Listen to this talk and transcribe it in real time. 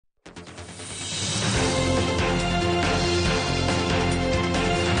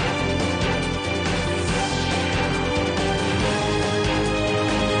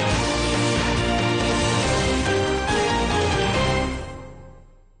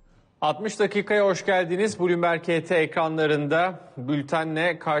60 dakikaya hoş geldiniz. BloombergHT ekranlarında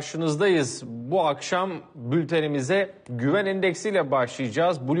bültenle karşınızdayız. Bu akşam bültenimize güven endeksiyle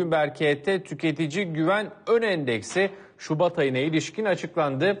başlayacağız. BloombergHT Tüketici Güven Ön Endeksi Şubat ayına ilişkin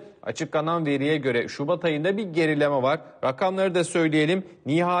açıklandı. Açıklanan veriye göre Şubat ayında bir gerileme var. Rakamları da söyleyelim.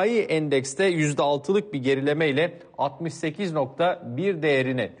 Nihai endekste %6'lık bir gerileme ile 68.1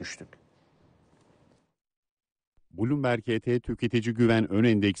 değerine düştük. BloombergHT Tüketici Güven Ön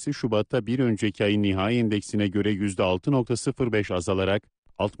Endeksi Şubat'ta bir önceki ayın nihai endeksine göre %6.05 azalarak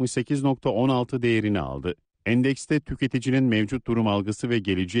 68.16 değerini aldı. Endekste tüketicinin mevcut durum algısı ve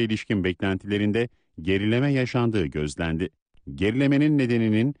geleceğe ilişkin beklentilerinde gerileme yaşandığı gözlendi. Gerilemenin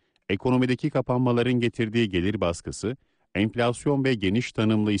nedeninin ekonomideki kapanmaların getirdiği gelir baskısı, enflasyon ve geniş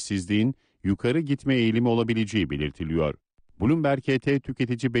tanımlı işsizliğin yukarı gitme eğilimi olabileceği belirtiliyor. BloombergHT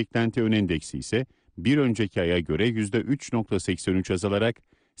Tüketici Beklenti Ön Endeksi ise bir önceki aya göre %3.83 azalarak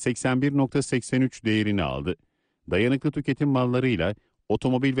 81.83 değerini aldı. Dayanıklı tüketim mallarıyla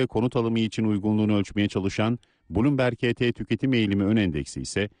otomobil ve konut alımı için uygunluğunu ölçmeye çalışan BloombergHT Tüketim Eğilimi Ön Endeksi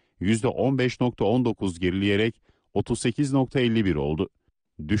ise %15.19 gerileyerek 38.51 oldu.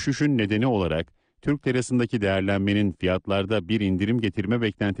 Düşüşün nedeni olarak Türk lirasındaki değerlenmenin fiyatlarda bir indirim getirme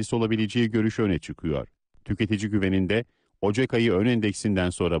beklentisi olabileceği görüşü öne çıkıyor. Tüketici güveninde Ocak ayı ön endeksinden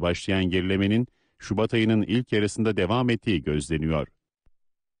sonra başlayan gerilemenin Şubat ayının ilk yarısında devam ettiği gözleniyor.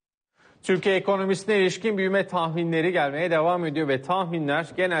 Türkiye ekonomisine ilişkin büyüme tahminleri gelmeye devam ediyor ve tahminler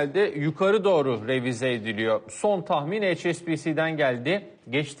genelde yukarı doğru revize ediliyor. Son tahmin HSBC'den geldi.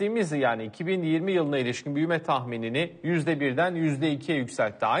 Geçtiğimiz yani 2020 yılına ilişkin büyüme tahminini %1'den %2'ye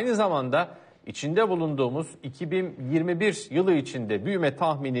yükseltti. Aynı zamanda içinde bulunduğumuz 2021 yılı içinde büyüme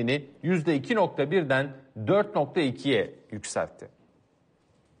tahminini %2.1'den 4.2'ye yükseltti.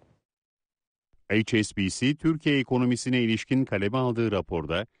 HSBC, Türkiye ekonomisine ilişkin kaleme aldığı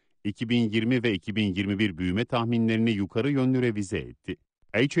raporda 2020 ve 2021 büyüme tahminlerini yukarı yönlü revize etti.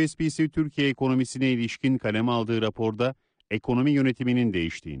 HSBC, Türkiye ekonomisine ilişkin kaleme aldığı raporda ekonomi yönetiminin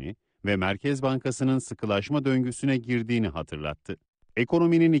değiştiğini ve Merkez Bankası'nın sıkılaşma döngüsüne girdiğini hatırlattı.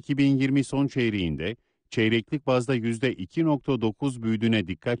 Ekonominin 2020 son çeyreğinde çeyreklik bazda %2.9 büyüdüğüne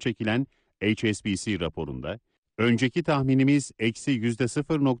dikkat çekilen HSBC raporunda, önceki tahminimiz eksi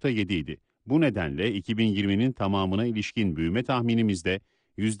 %0.7 idi. Bu nedenle 2020'nin tamamına ilişkin büyüme tahminimizde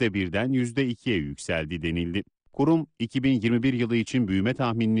 %1'den %2'ye yükseldi denildi. Kurum 2021 yılı için büyüme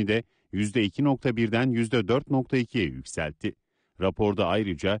tahminini de %2.1'den %4.2'ye yükseltti. Raporda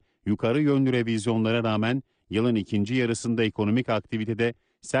ayrıca yukarı yönlü revizyonlara rağmen yılın ikinci yarısında ekonomik aktivitede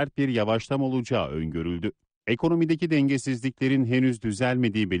sert bir yavaşlama olacağı öngörüldü. Ekonomideki dengesizliklerin henüz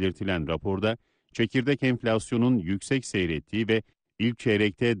düzelmediği belirtilen raporda çekirdek enflasyonun yüksek seyrettiği ve ilk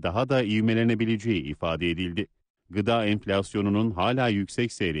çeyrekte daha da ivmelenebileceği ifade edildi. Gıda enflasyonunun hala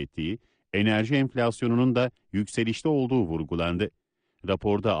yüksek seyrettiği, enerji enflasyonunun da yükselişte olduğu vurgulandı.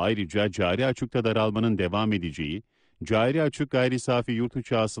 Raporda ayrıca cari açıkta daralmanın devam edeceği, cari açık gayri safi yurt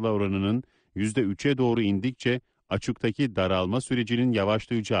içi hasıla oranının %3'e doğru indikçe açıktaki daralma sürecinin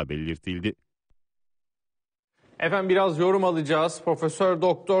yavaşlayacağı belirtildi. Efendim biraz yorum alacağız. Profesör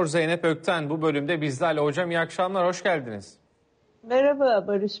Doktor ZEYNEP ÖKTEN bu bölümde bizlerle. Hocam iyi akşamlar, hoş geldiniz. Merhaba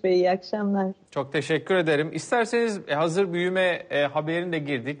Barış Bey, iyi akşamlar. Çok teşekkür ederim. İsterseniz hazır büyüme haberine de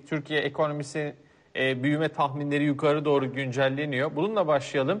girdik. Türkiye ekonomisi büyüme tahminleri yukarı doğru güncelleniyor. Bununla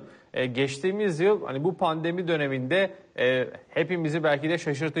başlayalım. Geçtiğimiz yıl hani bu pandemi döneminde hepimizi belki de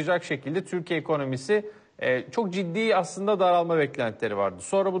şaşırtacak şekilde Türkiye ekonomisi çok ciddi aslında daralma beklentileri vardı.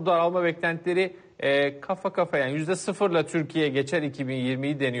 Sonra bu daralma beklentileri kafa kafaya yani %0'la Türkiye geçer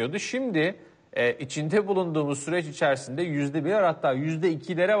 2020'yi deniyordu. Şimdi içinde bulunduğumuz süreç içerisinde %1 hatta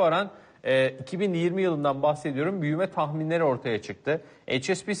 %2'lere varan 2020 yılından bahsediyorum büyüme tahminleri ortaya çıktı.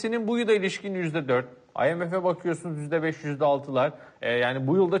 HSBC'nin bu yıla ilişkin %4, IMF'e bakıyorsunuz %5, %6'lar. Yani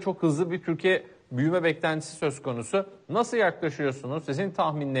bu yılda çok hızlı bir Türkiye büyüme beklentisi söz konusu. Nasıl yaklaşıyorsunuz? Sizin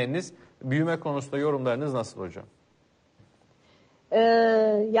tahminleriniz, büyüme konusunda yorumlarınız nasıl hocam?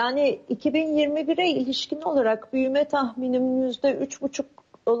 Yani 2021'e ilişkin olarak büyüme tahminim %3,5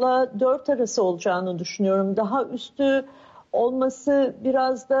 ile 4 arası olacağını düşünüyorum. Daha üstü olması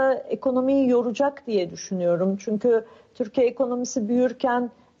biraz da ekonomiyi yoracak diye düşünüyorum. Çünkü Türkiye ekonomisi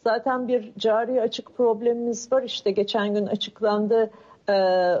büyürken zaten bir cari açık problemimiz var. İşte geçen gün açıklandı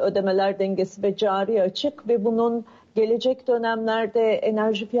ödemeler dengesi ve cari açık ve bunun gelecek dönemlerde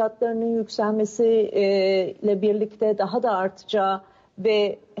enerji fiyatlarının yükselmesiyle birlikte daha da artacağı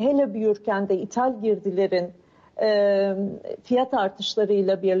ve hele büyürken de ithal girdilerin fiyat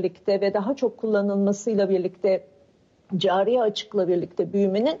artışlarıyla birlikte ve daha çok kullanılmasıyla birlikte cari açıkla birlikte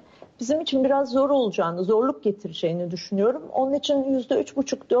büyümenin bizim için biraz zor olacağını, zorluk getireceğini düşünüyorum. Onun için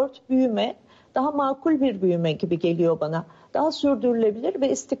 %3,5-4 büyüme daha makul bir büyüme gibi geliyor bana. Daha sürdürülebilir ve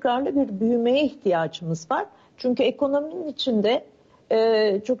istikrarlı bir büyümeye ihtiyacımız var. Çünkü ekonominin içinde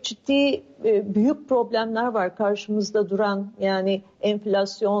çok ciddi büyük problemler var karşımızda duran, yani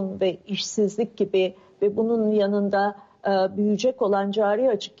enflasyon ve işsizlik gibi ve bunun yanında büyüyecek olan cari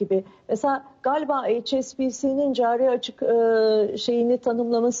açık gibi. Mesela galiba HSBC'nin cari açık şeyini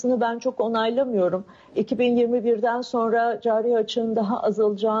tanımlamasını ben çok onaylamıyorum. 2021'den sonra cari açığın daha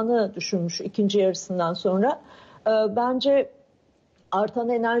azalacağını düşünmüş ikinci yarısından sonra. Bence artan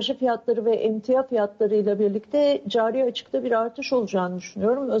enerji fiyatları ve emtia fiyatlarıyla birlikte cari açıkta bir artış olacağını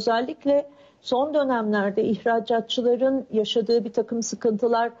düşünüyorum. Özellikle son dönemlerde ihracatçıların yaşadığı bir takım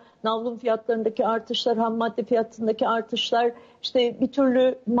sıkıntılar, navlun fiyatlarındaki artışlar, ham madde fiyatındaki artışlar, işte bir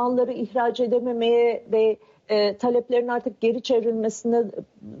türlü malları ihraç edememeye ve taleplerin artık geri çevrilmesine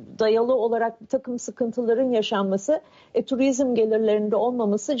dayalı olarak bir takım sıkıntıların yaşanması, turizm gelirlerinde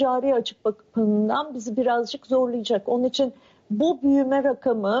olmaması cari açık bakımından bizi birazcık zorlayacak. Onun için bu büyüme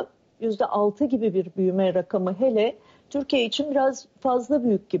rakamı, %6 gibi bir büyüme rakamı hele Türkiye için biraz fazla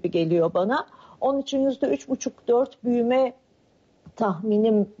büyük gibi geliyor bana. Onun için %3,5-4 büyüme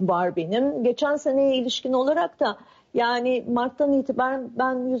tahminim var benim. Geçen seneye ilişkin olarak da yani Mart'tan itibaren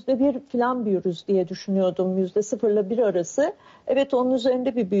ben %1 falan büyürüz diye düşünüyordum. %0 ile 1 arası. Evet, onun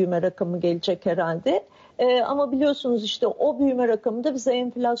üzerinde bir büyüme rakamı gelecek herhalde. Ama biliyorsunuz işte o büyüme rakamı da bize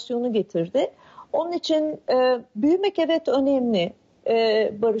enflasyonu getirdi. Onun için büyümek evet önemli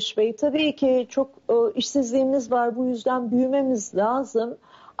Barış Bey. Tabii ki çok işsizliğimiz var, bu yüzden büyümemiz lazım.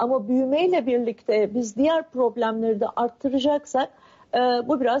 Ama büyümeyle birlikte biz diğer problemleri de arttıracaksak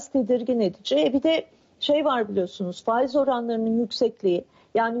bu biraz tedirgin edici. Bir de şey var biliyorsunuz, faiz oranlarının yüksekliği,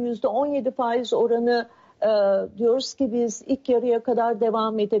 yani %17 faiz oranı diyoruz ki biz ilk yarıya kadar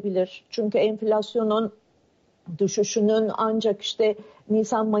devam edebilir. Çünkü enflasyonun düşüşünün ancak işte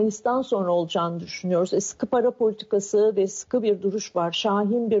Nisan-Mayıs'tan sonra olacağını düşünüyoruz. Sıkı para politikası ve sıkı bir duruş var,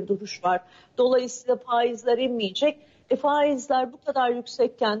 şahin bir duruş var. Dolayısıyla faizler inmeyecek. Faizler bu kadar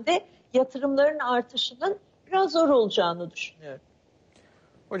yüksekken de yatırımların artışının biraz zor olacağını düşünüyorum.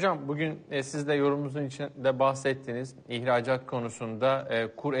 Hocam bugün siz de yorumunuzun içinde bahsettiğiniz ihracat konusunda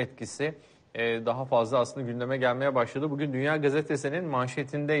kur etkisi daha fazla aslında gündeme gelmeye başladı. Bugün Dünya Gazetesi'nin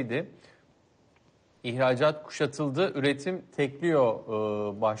manşetindeydi. İhracat kuşatıldı, üretim tekliyor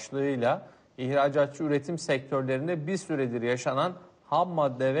başlığıyla ihracatçı üretim sektörlerinde bir süredir yaşanan ham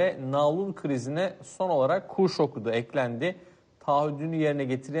madde ve navlun krizine son olarak kur şoku da eklendi. Taahhüdünü yerine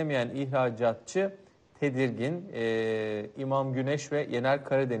getiremeyen ihracatçı tedirgin. İmam Güneş ve Yener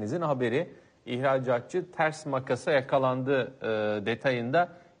Karadeniz'in haberi. İhracatçı ters makasa yakalandı detayında.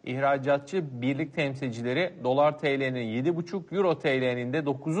 İhracatçı birlik temsilcileri dolar TL'nin 7,5, euro TL'nin de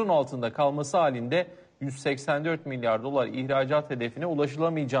 9'un altında kalması halinde 184 milyar dolar ihracat hedefine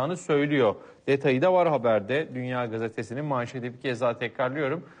ulaşılamayacağını söylüyor. Detayı da var haberde. Dünya Gazetesi'nin manşeti, bir kez daha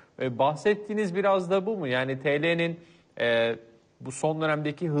tekrarlıyorum. Bahsettiğiniz biraz da bu mu? Yani TL'nin bu son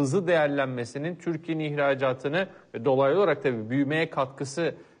dönemdeki hızlı değerlenmesinin Türkiye'nin ihracatını dolaylı olarak tabii büyümeye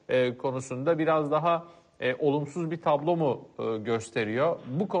katkısı konusunda biraz daha olumsuz bir tablo mu gösteriyor?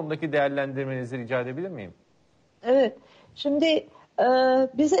 Bu konudaki değerlendirmenizi rica edebilir miyim? Evet, şimdi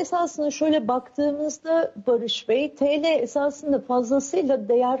biz esasında şöyle baktığımızda Barış Bey, TL esasında fazlasıyla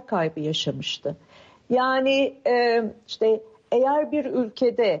değer kaybı yaşamıştı. Yani işte eğer bir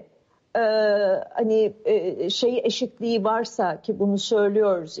ülkede hani şey eşitliği varsa, ki bunu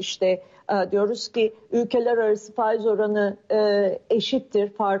söylüyoruz işte, diyoruz ki ülkeler arası faiz oranı eşittir,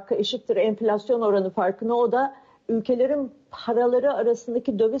 farkı eşittir enflasyon oranı farkını, o da ülkelerin paraları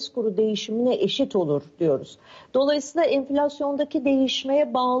arasındaki döviz kuru değişimine eşit olur diyoruz. Dolayısıyla enflasyondaki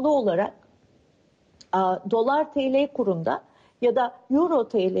değişmeye bağlı olarak dolar TL kurunda ya da euro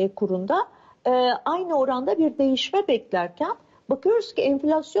TL kurunda aynı oranda bir değişme beklerken bakıyoruz ki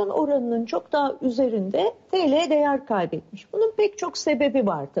enflasyon oranının çok daha üzerinde TL değer kaybetmiş. Bunun pek çok sebebi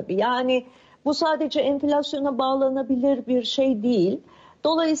var tabii. Yani bu sadece enflasyona bağlanabilir bir şey değil.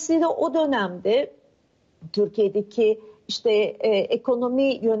 Dolayısıyla o dönemde Türkiye'deki işte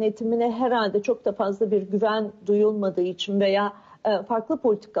ekonomi yönetimine herhalde çok da fazla bir güven duyulmadığı için veya farklı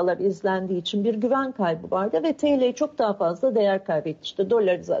politikalar izlendiği için bir güven kaybı vardı ve TL çok daha fazla değer kaybetti. İşte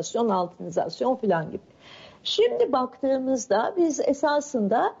dolarizasyon, altınizasyon falan gibi. Şimdi baktığımızda biz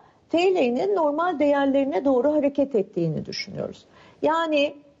esasında TL'nin normal değerlerine doğru hareket ettiğini düşünüyoruz.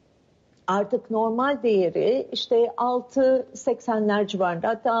 Yani artık normal değeri işte 6.80'ler civarında,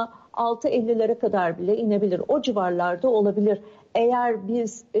 hatta 6.50'lere kadar bile inebilir. O civarlarda olabilir. Eğer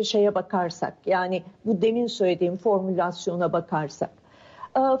biz şeye bakarsak, yani bu demin söylediğim formülasyona bakarsak.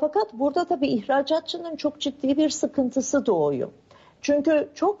 Fakat burada tabii ihracatçının çok ciddi bir sıkıntısı doğuyor. Çünkü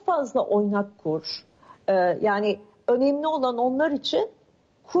çok fazla oynak kur, yani önemli olan onlar için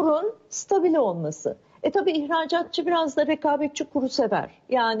kurun stabil olması. Tabii ihracatçı biraz da rekabetçi kuru sever.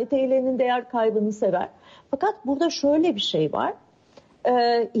 Yani TL'nin değer kaybını sever. Fakat burada şöyle bir şey var.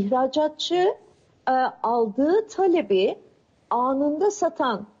 İhracatçı aldığı talebi anında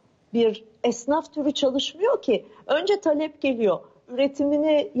satan bir esnaf türü çalışmıyor ki. Önce talep geliyor,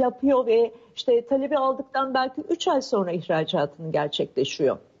 üretimini yapıyor ve işte talebi aldıktan belki 3 ay sonra ihracatını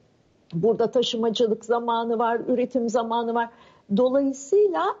gerçekleşiyor. Burada taşımacılık zamanı var, üretim zamanı var.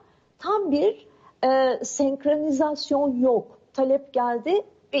 Dolayısıyla tam bir senkronizasyon yok. Talep geldi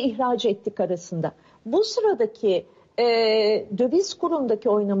ve ihraç ettik arasında. Bu sıradaki döviz kurundaki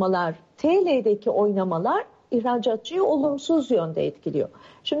oynamalar, TL'deki oynamalar ihracatçıyı olumsuz yönde etkiliyor.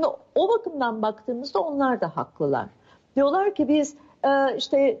 Şimdi o bakımdan baktığımızda onlar da haklılar. Diyorlar ki biz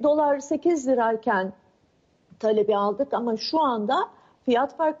işte dolar 8 lirayken talebi aldık ama şu anda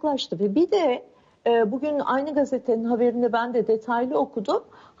fiyat farklılaştı. Ve bir de bugün aynı gazetenin haberini ben de detaylı okudum.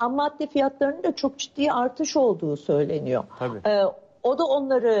 Ham madde fiyatlarının da çok ciddi artış olduğu söyleniyor. O da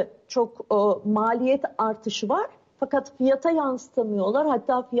onları çok maliyet artışı var. Fakat fiyata yansıtamıyorlar.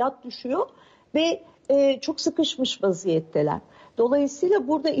 Hatta fiyat düşüyor ve çok sıkışmış vaziyetteler. Dolayısıyla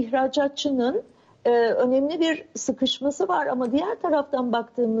burada ihracatçının önemli bir sıkışması var ama diğer taraftan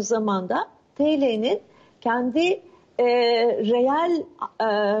baktığımız zaman da TL'nin kendi reel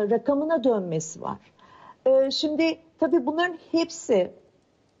rakamına dönmesi var. Şimdi tabii bunların hepsi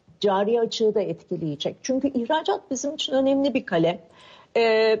cari açığı da etkileyecek. Çünkü ihracat bizim için önemli bir kalem.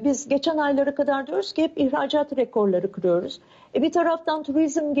 Biz geçen aylara kadar diyoruz ki hep ihracat rekorları kırıyoruz. Bir taraftan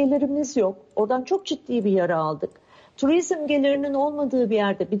turizm gelirimiz yok. Oradan çok ciddi bir yara aldık. Turizm gelirinin olmadığı bir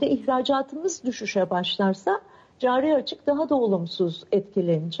yerde bir de ihracatımız düşüşe başlarsa cari açık daha da olumsuz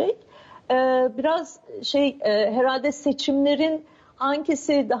etkilenecek. Biraz herhalde seçimlerin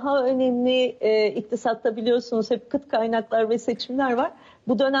hangisi daha önemli, iktisatta biliyorsunuz hep kıt kaynaklar ve seçimler var.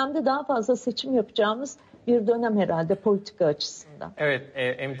 Bu dönemde daha fazla seçim yapacağımız bir dönem herhalde politika açısından. Evet,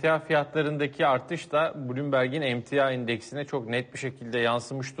 emtia fiyatlarındaki artış da Bloomberg'in emtia indeksine çok net bir şekilde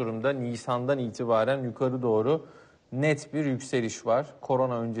yansımış durumda. Nisan'dan itibaren yukarı doğru net bir yükseliş var.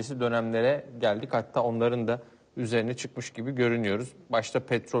 Korona öncesi dönemlere geldik. Hatta onların da üzerine çıkmış gibi görünüyoruz. Başta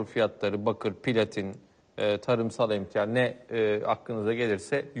petrol fiyatları, bakır, platin, tarımsal emtia ne aklınıza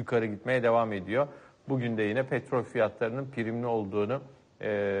gelirse yukarı gitmeye devam ediyor. Bugün de yine petrol fiyatlarının primli olduğunu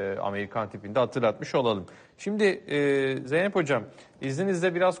Amerikan tipinde hatırlatmış olalım. Şimdi Zeynep Hocam,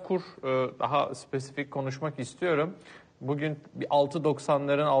 izninizle biraz kur daha spesifik konuşmak istiyorum. Bugün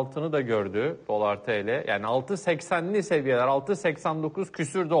 6.90'ların altını da gördü dolar TL. Yani 6.80'li seviyeler, 6.89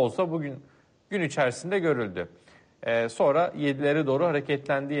 küsür de olsa bugün gün içerisinde görüldü. Sonra 7'lere doğru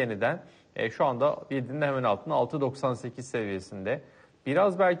hareketlendi yeniden. Şu anda 7'nin hemen altında 6.98 seviyesinde.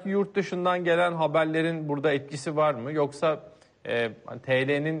 Biraz belki yurt dışından gelen haberlerin burada etkisi var mı? Yoksa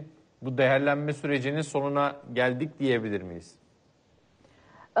TL'nin bu değerlenme sürecinin sonuna geldik diyebilir miyiz?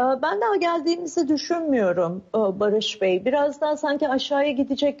 Ben daha geldiğimizi düşünmüyorum Barış Bey. Biraz daha sanki aşağıya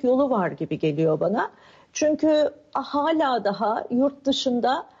gidecek yolu var gibi geliyor bana. Çünkü hala daha yurt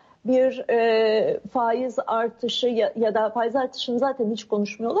dışında bir faiz artışı ya da faiz artışını zaten hiç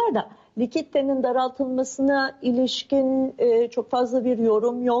konuşmuyorlar da likiditenin daraltılmasına ilişkin çok fazla bir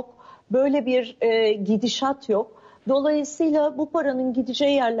yorum yok. Böyle bir gidişat yok. Dolayısıyla bu paranın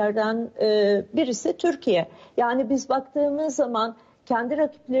gideceği yerlerden birisi Türkiye. Yani biz baktığımız zaman kendi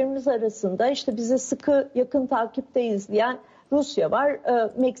rakiplerimiz arasında işte bize sıkı yakın takipte izleyen Rusya var,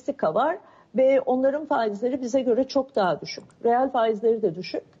 Meksika var ve onların faizleri bize göre çok daha düşük. Reel faizleri de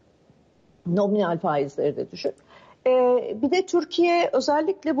düşük, nominal faizleri de düşük. Bir de Türkiye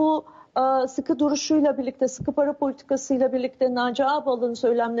özellikle bu sıkı duruşuyla birlikte, sıkı para politikasıyla birlikte, Naci Ağbal'ın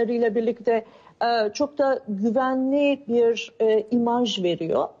söylemleriyle birlikte çok da güvenli bir imaj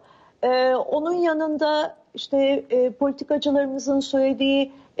veriyor. Onun yanında işte politikacılarımızın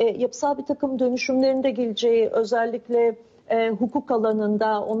söylediği yapısal bir takım dönüşümlerin de geleceği, özellikle hukuk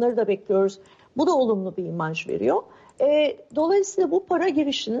alanında onları da bekliyoruz. Bu da olumlu bir imaj veriyor. Dolayısıyla bu para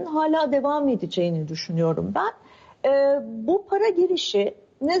girişinin hala devam edeceğini düşünüyorum ben. Bu para girişi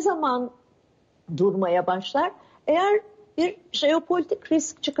ne zaman durmaya başlar? Eğer bir jeopolitik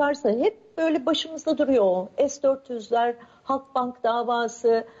risk çıkarsa, hep böyle başımızda duruyor S-400'ler, Halkbank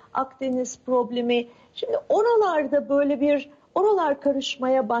davası, Akdeniz problemi. Şimdi oralarda oralar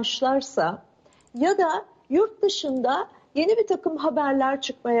karışmaya başlarsa ya da yurt dışında yeni bir takım haberler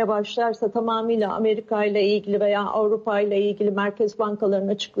çıkmaya başlarsa, tamamıyla Amerika ile ilgili veya Avrupa ile ilgili merkez bankalarının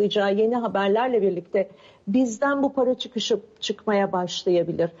açıklayacağı yeni haberlerle birlikte bizden bu para çıkmaya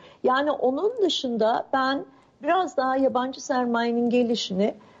başlayabilir. Yani onun dışında ben biraz daha yabancı sermayenin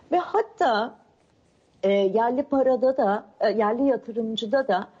gelişini ve hatta yerli parada da, yerli yatırımcıda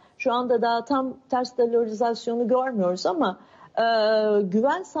da şu anda daha tam ters dolarizasyonu görmüyoruz ama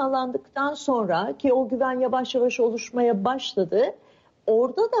güven sağlandıktan sonra, ki o güven yavaş yavaş oluşmaya başladı,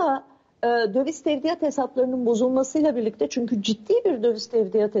 orada da döviz tevdiat hesaplarının bozulmasıyla birlikte, çünkü ciddi bir döviz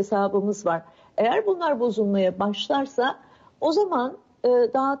tevdiat hesabımız var. Eğer bunlar bozulmaya başlarsa o zaman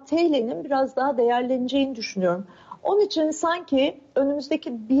daha TL'nin biraz daha değerleneceğini düşünüyorum. Onun için sanki önümüzdeki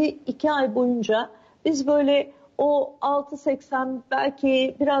 1-2 ay boyunca biz böyle o 6.80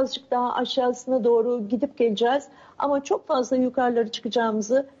 belki birazcık daha aşağısına doğru gidip geleceğiz. Ama çok fazla yukarıları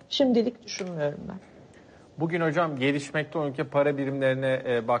çıkacağımızı şimdilik düşünmüyorum ben. Bugün hocam gelişmekte olan ülke para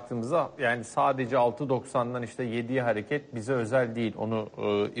birimlerine baktığımızda yani sadece 6.90'dan işte 7'ye hareket bize özel değil. Onu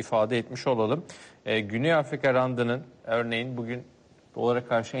ifade etmiş olalım. Güney Afrika randının örneğin bugün dolara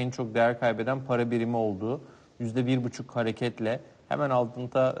karşı en çok değer kaybeden para birimi olduğu %1,5 hareketle, hemen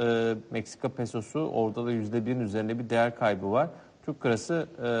altında Meksika pesosu, orada da %1'in üzerinde bir değer kaybı var. Türk lirası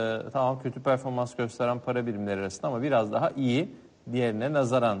tamam kötü performans gösteren para birimleri arasında ama biraz daha iyi diğerine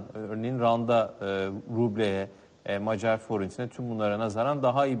nazaran. Örneğin randa, rubleye, Macar forintine, tüm bunlara nazaran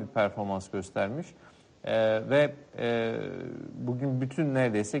daha iyi bir performans göstermiş. Ve bugün bütün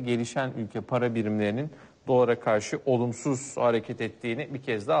neredeyse gelişen ülke para birimlerinin dolara karşı olumsuz hareket ettiğini bir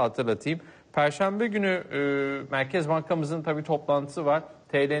kez daha hatırlatayım. Perşembe günü Merkez Bankamızın tabii toplantısı var.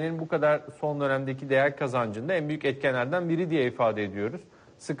 TL'nin bu kadar son dönemdeki değer kazancında en büyük etkenlerden biri diye ifade ediyoruz.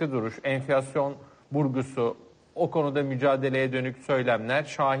 Sıkı duruş, enflasyon vurgusu, o konuda mücadeleye dönük söylemler,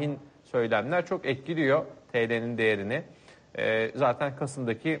 şahin söylemler çok etkiliyor TL'nin değerini. Zaten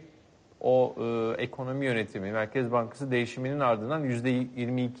Kasım'daki o ekonomi yönetimi, Merkez Bankası değişiminin ardından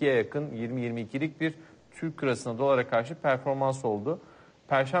 %22'ye yakın, 20-22'lik bir Türk lirasına dolara karşı performans oldu.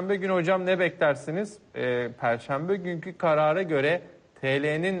 Perşembe günü hocam ne beklersiniz? Perşembe günkü karara göre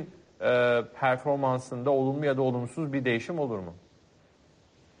TL'nin performansında olumlu ya da olumsuz bir değişim olur mu?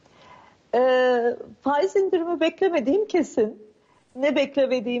 Faiz indirimi beklemediğim kesin. Ne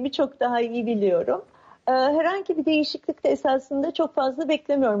beklemediğimi çok daha iyi biliyorum. Herhangi bir değişiklik de esasında çok fazla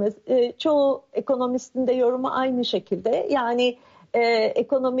beklemiyorum. Çoğu ekonomistin de yorumu aynı şekilde. Yani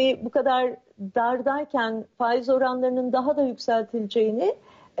ekonomi bu kadar dardayken faiz oranlarının daha da yükseltileceğini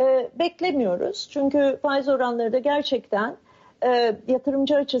beklemiyoruz. Çünkü faiz oranları da gerçekten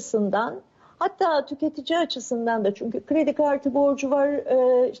yatırımcı açısından, hatta tüketici açısından da, çünkü kredi kartı borcu var,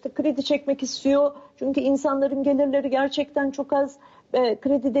 işte kredi çekmek istiyor. Çünkü insanların gelirleri gerçekten çok az,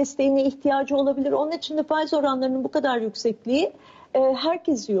 kredi desteğine ihtiyacı olabilir. Onun için de faiz oranlarının bu kadar yüksekliği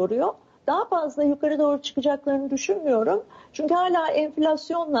herkesi yoruyor. Daha fazla yukarı doğru çıkacaklarını düşünmüyorum. Çünkü hala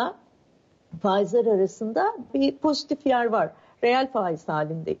enflasyonla faizler arasında bir pozitif yer var. Reel faiz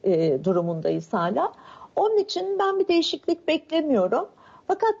halinde durumundayız hala. Onun için ben bir değişiklik beklemiyorum.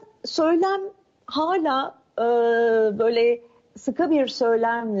 Fakat söylem hala böyle sıkı bir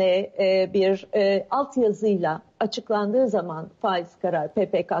söylemle, bir altyazıyla açıklandığı zaman faiz kararı,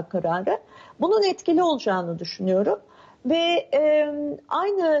 PPK kararı, bunun etkili olacağını düşünüyorum. Ve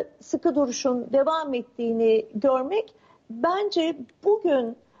aynı sıkı duruşun devam ettiğini görmek, bence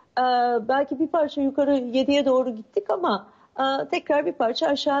bugün belki bir parça yukarı 7'ye doğru gittik ama tekrar bir parça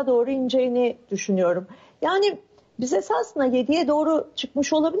aşağı doğru ineceğini düşünüyorum. Yani biz esasında 7'ye doğru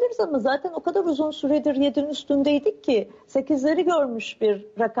çıkmış olabiliriz ama zaten o kadar uzun süredir 7'nin üstündeydik ki 8'leri görmüş bir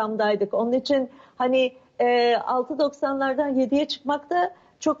rakamdaydık. Onun için hani 6.90'lardan 7'ye çıkmak da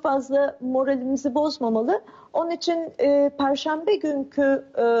çok fazla moralimizi bozmamalı. Onun için Perşembe günkü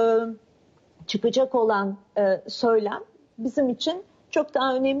çıkacak olan söylem bizim için çok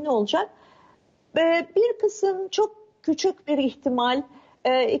daha önemli olacak. Bir kısım çok küçük bir ihtimal,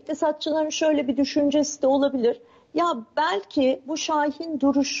 iktisatçıların şöyle bir düşüncesi de olabilir. Ya belki bu şahin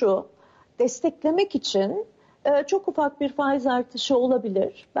duruşu desteklemek için çok ufak bir faiz artışı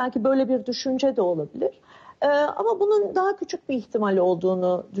olabilir. Belki böyle bir düşünce de olabilir. Ama bunun daha küçük bir ihtimal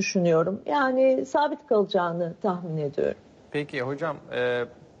olduğunu düşünüyorum. Yani sabit kalacağını tahmin ediyorum. Peki hocam,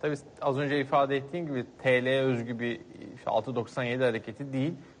 tabii az önce ifade ettiğim gibi TL'ye özgü bir 6.97 hareketi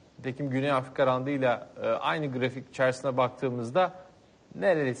değil. Nitekim Güney Afrika randıyla aynı grafik içerisine baktığımızda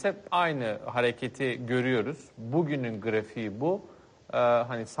neredeyse aynı hareketi görüyoruz. Bugünün grafiği bu.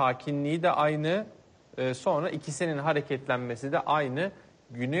 Hani sakinliği de aynı. Sonra ikisinin hareketlenmesi de aynı.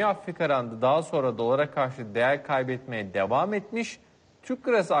 Güney Afrika randı daha sonra dolara karşı değer kaybetmeye devam etmiş. Türk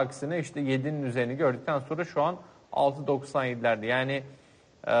lirası aksine işte 7'nin üzerini gördükten sonra şu an 6.97'lerde. Yani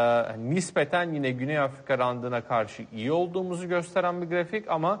nispeten yine Güney Afrika randına karşı iyi olduğumuzu gösteren bir grafik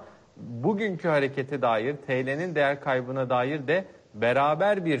ama bugünkü harekete dair, TL'nin değer kaybına dair de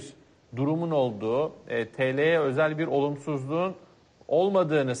beraber bir durumun olduğu, TL'ye özel bir olumsuzluğun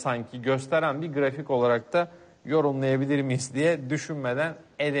olmadığını sanki gösteren bir grafik olarak da yorumlayabilir miyiz diye düşünmeden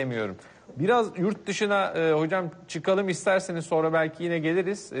edemiyorum. Biraz yurt dışına hocam çıkalım isterseniz, sonra belki yine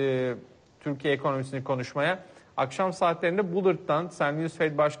geliriz Türkiye ekonomisini konuşmaya. Akşam saatlerinde Bullard'dan, Sen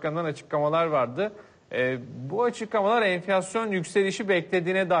Fed Başkanı'ndan açıklamalar vardı. Bu açıklamalar enflasyon yükselişi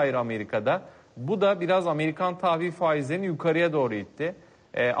beklediğine dair Amerika'da. Bu da biraz Amerikan tahvil faizlerini yukarıya doğru itti.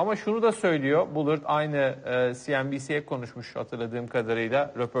 Ama şunu da söylüyor Bullard, aynı CNBC'ye konuşmuş hatırladığım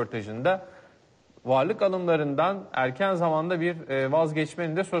kadarıyla röportajında. Varlık alımlarından erken zamanda bir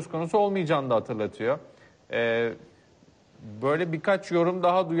vazgeçmenin de söz konusu olmayacağını da hatırlatıyor. Böyle birkaç yorum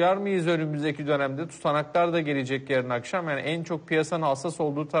daha duyar mıyız önümüzdeki dönemde? Tutanaklar da gelecek yarın akşam. Yani en çok piyasanın hassas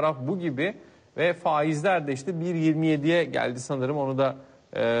olduğu taraf bu gibi. Ve faizler de işte 1.27'ye geldi sanırım. Onu da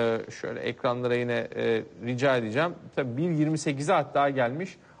şöyle ekranlara yine rica edeceğim. Tabii 1.28'e hatta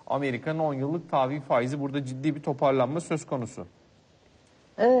gelmiş. Amerika'nın 10 yıllık tahvil faizi, burada ciddi bir toparlanma söz konusu.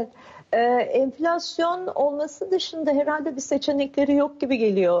 Evet. Enflasyon olması dışında herhalde bir seçenekleri yok gibi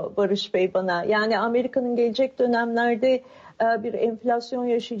geliyor Barış Bey bana. Yani Amerika'nın gelecek dönemlerde bir enflasyon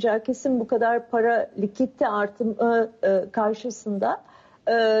yaşayacağı kesin, bu kadar para likidite artımı karşısında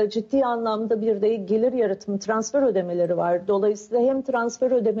ciddi anlamda bir de gelir yaratımı, transfer ödemeleri var. Dolayısıyla hem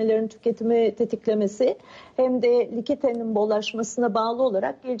transfer ödemelerin tüketimi tetiklemesi hem de likiditenin bollaşmasına bağlı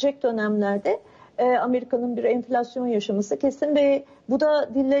olarak gelecek dönemlerde Amerika'nın bir enflasyon yaşaması kesin ve bu da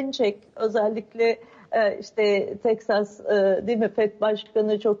dillenecek. Özellikle işte Texas değil mi, Fed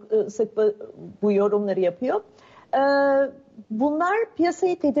Başkanı çok sık bu yorumları yapıyor. Bunlar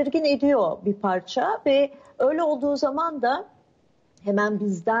piyasayı tedirgin ediyor bir parça ve öyle olduğu zaman da hemen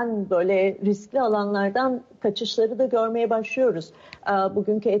bizden böyle riskli alanlardan kaçışları da görmeye başlıyoruz.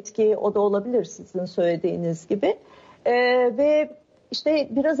 Bugünkü etki o da olabilir sizin söylediğiniz gibi. Ve İşte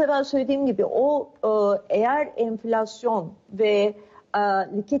biraz evvel söylediğim gibi eğer enflasyon ve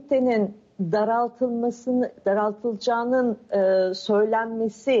likiditenin daraltılacağının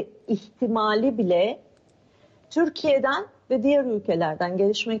söylenmesi ihtimali bile Türkiye'den ve diğer ülkelerden,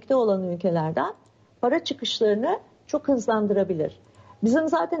 gelişmekte olan ülkelerden para çıkışlarını çok hızlandırabilir. Bizim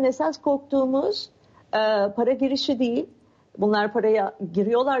zaten esas korktuğumuz para girişi değil. Bunlar paraya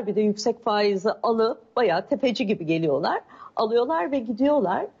giriyorlar, bir de yüksek faizi alıp bayağı tefeci gibi geliyorlar. Alıyorlar ve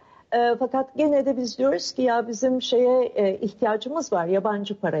gidiyorlar. Fakat gene de biz diyoruz ki ya bizim ihtiyacımız var,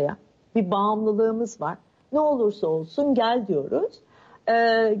 yabancı paraya. Bir bağımlılığımız var. Ne olursa olsun gel diyoruz.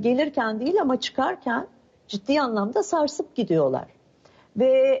 Gelirken değil ama çıkarken ciddi anlamda sarsıp gidiyorlar.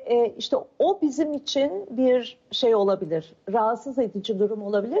 Ve işte o bizim için bir şey olabilir, rahatsız edici durum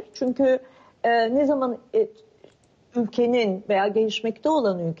olabilir. Çünkü ne zaman ülkenin veya gelişmekte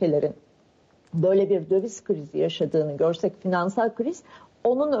olan ülkelerin böyle bir döviz krizi yaşadığını görsek, finansal kriz,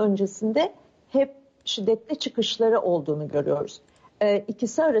 onun öncesinde hep şiddetli çıkışları olduğunu görüyoruz.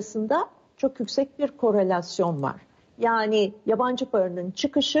 İkisi arasında çok yüksek bir korelasyon var. Yani yabancı paranın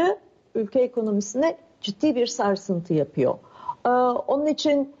çıkışı ülke ekonomisine ciddi bir sarsıntı yapıyor. Onun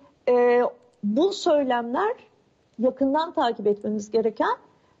için bu söylemler yakından takip etmemiz gereken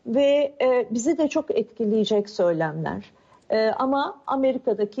ve bizi de çok etkileyecek söylemler. Ama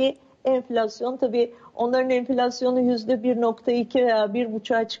Amerika'daki enflasyon, tabii onların enflasyonu %1.2 veya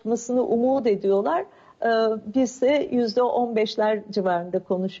 1.5'a çıkmasını umut ediyorlar. Biz ise %15'ler civarında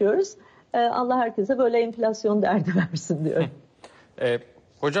konuşuyoruz. Allah herkese böyle enflasyon derdi versin diyorum.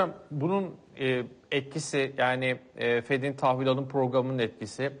 Hocam bunun etkisi, yani Fed'in tahvil alım programının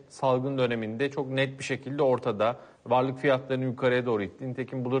etkisi salgın döneminde çok net bir şekilde ortada. Varlık fiyatlarını yukarıya doğru itti.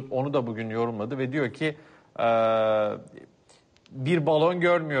 Nitekim Bullard onu da bugün yorumladı ve diyor ki bir balon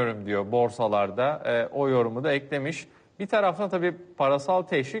görmüyorum diyor borsalarda. O yorumu da eklemiş. Bir taraftan tabii parasal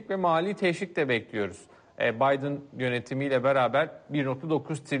teşvik ve mali teşvik de bekliyoruz. Biden yönetimiyle beraber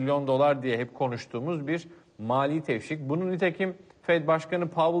 1.9 trilyon dolar diye hep konuştuğumuz bir mali teşvik. Bunun nitekim Fed Başkanı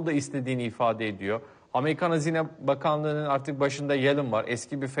Powell da istediğini ifade ediyor. Amerikan Hazine Bakanlığı'nın artık başında Yellen var,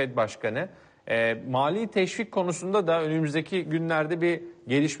 eski bir Fed Başkanı. Mali teşvik konusunda da önümüzdeki günlerde bir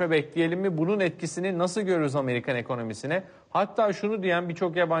gelişme bekleyelim mi? Bunun etkisini nasıl görürüz Amerikan ekonomisine? Hatta şunu diyen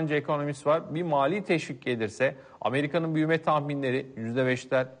birçok yabancı ekonomist var. Bir mali teşvik gelirse Amerika'nın büyüme tahminleri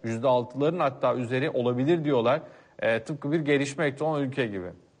 %5'ler, %6'ların hatta üzeri olabilir diyorlar. Tıpkı bir gelişmekte olan ülke gibi.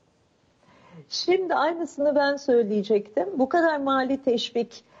 Şimdi aynısını ben söyleyecektim. Bu kadar mali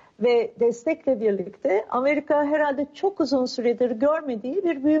teşvik ve destekle birlikte Amerika herhalde çok uzun süredir görmediği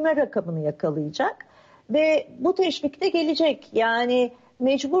bir büyüme rakamını yakalayacak. Ve bu teşvik de gelecek. Yani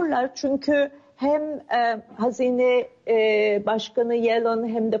mecburlar, çünkü hem Hazine Başkanı Yellen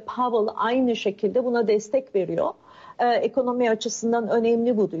hem de Powell aynı şekilde buna destek veriyor. Ekonomi açısından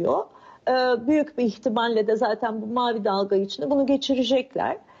önemli bu diyor. Büyük bir ihtimalle de zaten bu mavi dalga içinde bunu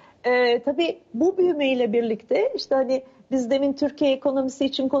geçirecekler. Tabii bu büyümeyle birlikte işte hani biz demin Türkiye ekonomisi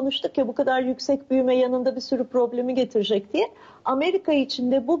için konuştuk ya, bu kadar yüksek büyüme yanında bir sürü problemi getirecek diye. Amerika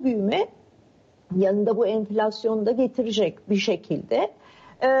için de bu büyüme yanında bu enflasyonu da getirecek bir şekilde.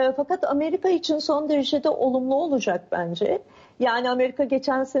 Fakat Amerika için son derece de olumlu olacak bence. Yani Amerika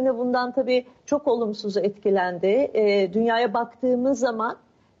geçen sene bundan tabii çok olumsuz etkilendi. Dünyaya baktığımız zaman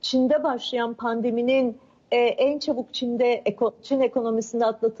Çin'de başlayan pandeminin en çabuk Çin ekonomisinde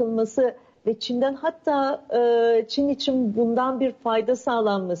atlatılması ve Çin'den hatta Çin için bundan bir fayda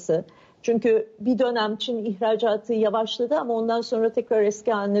sağlanması. Çünkü bir dönem Çin ihracatı yavaşladı ama ondan sonra tekrar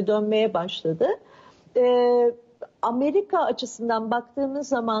eski haline dönmeye başladı. Amerika açısından baktığımız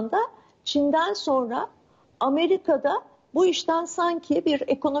zaman da Çin'den sonra Amerika'da bu işten sanki bir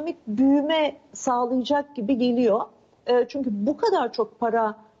ekonomik büyüme sağlayacak gibi geliyor. Çünkü bu kadar çok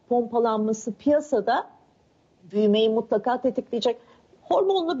para pompalanması piyasada büyümeyi mutlaka tetikleyecek.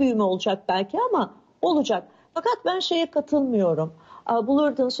 Hormonlu büyüme olacak belki ama olacak. Fakat ben şeye katılmıyorum.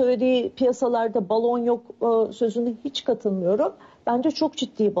 Bullard'ın söylediği piyasalarda balon yok sözüne hiç katılmıyorum. Bence çok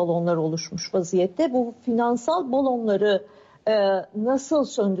ciddi balonlar oluşmuş vaziyette. Bu finansal balonları nasıl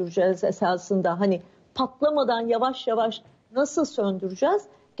söndüreceğiz esasında? Hani patlamadan yavaş yavaş nasıl söndüreceğiz?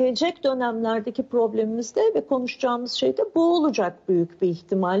 Gelecek dönemlerdeki problemimiz de ve konuşacağımız şey de bu olacak büyük bir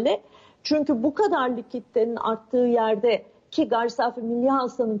ihtimalle. Çünkü bu kadar likiditenin arttığı yerde ki gayri safi milli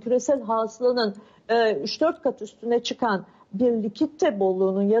hasılanın, küresel hasılanın 3-4 kat üstüne çıkan bir likidite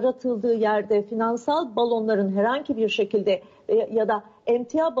bolluğunun yaratıldığı yerde finansal balonların herhangi bir şekilde ya da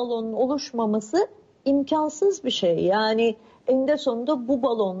emtia balonunun oluşmaması imkansız bir şey. Yani eninde sonunda bu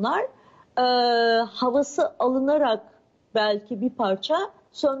balonlar havası alınarak belki bir parça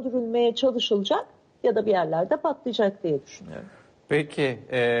söndürülmeye çalışılacak ya da bir yerlerde patlayacak diye düşünüyorum. Peki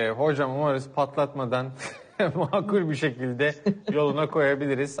hocam, umarız patlatmadan makul bir şekilde yoluna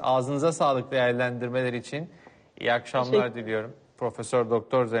koyabiliriz. Ağzınıza sağlık değerlendirmeler için. İyi akşamlar diliyorum. Profesör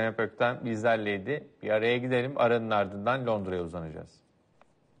Doktor Zeynep ÖKTEN bizlerleydi. Bir araya gidelim. Aranın ardından Londra'ya uzanacağız.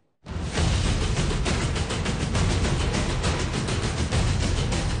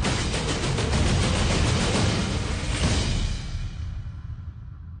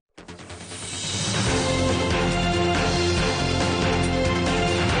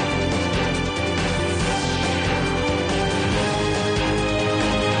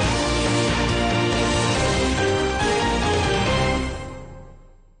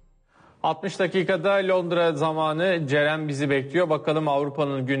 ...60 dakikada Londra zamanı Ceren bizi bekliyor. Bakalım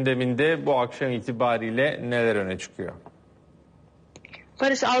Avrupa'nın gündeminde bu akşam itibariyle neler öne çıkıyor?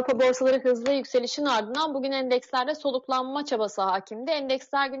 Barış, Avrupa borsaları hızlı yükselişin ardından bugün endekslerde soluklanma çabası hakimdi.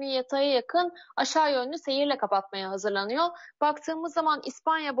 Endeksler günü yataya yakın aşağı yönlü seyirle kapatmaya hazırlanıyor. Baktığımız zaman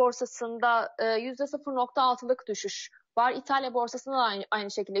İspanya borsasında %0.6'lık düşüş var. İtalya borsasında da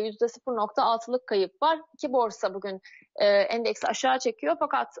aynı şekilde %0.6'lık kayıp var. İki borsa bugün endeksi aşağı çekiyor.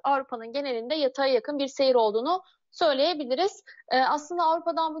 Fakat Avrupa'nın genelinde yataya yakın bir seyir olduğunu söyleyebiliriz. Aslında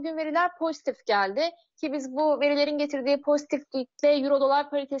Avrupa'dan bugün veriler pozitif geldi ki biz bu verilerin getirdiği pozitiflikle Euro-Dolar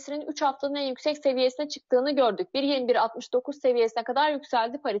paritesinin 3 haftanın en yüksek seviyesine çıktığını gördük. 1.21.69 seviyesine kadar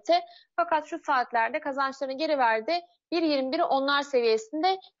yükseldi parite. Fakat şu saatlerde kazançlarını geri verdi. 1.21 onlar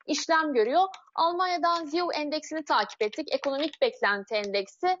seviyesinde işlem görüyor. Almanya'dan ZEW endeksini takip ettik. Ekonomik beklenti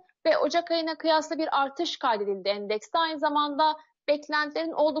endeksi ve Ocak ayına kıyasla bir artış kaydedildi endekste. Aynı zamanda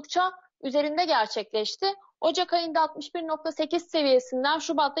beklentilerin oldukça üzerinde gerçekleşti. Ocak ayında 61.8 seviyesinden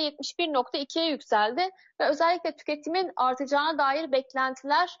Şubat'ta 71.2'ye yükseldi ve özellikle tüketimin artacağına dair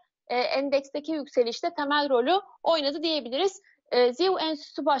beklentiler endeksteki yükselişte temel rolü oynadı diyebiliriz. ZEW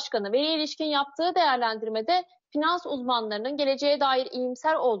Enstitüsü Başkanı veriye ilişkin yaptığı değerlendirmede finans uzmanlarının geleceğe dair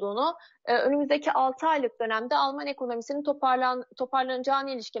iyimser olduğunu, önümüzdeki 6 aylık dönemde Alman ekonomisinin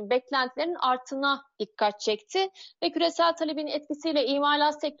toparlanacağına ilişkin beklentilerin arttığına dikkat çekti ve küresel talebin etkisiyle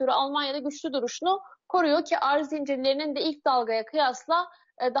imalat sektörü Almanya'da güçlü duruşunu koruyor ki arz zincirlerinin de ilk dalgaya kıyasla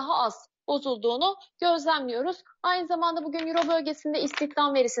daha az bozulduğunu gözlemliyoruz. Aynı zamanda bugün Euro bölgesinde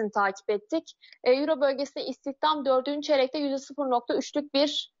istihdam verisini takip ettik. Euro bölgesinde istihdam 4. çeyrekte %0.3'lük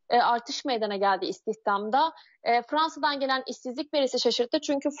bir artış meydana geldi istihdamda. Fransa'dan gelen işsizlik verisi şaşırttı.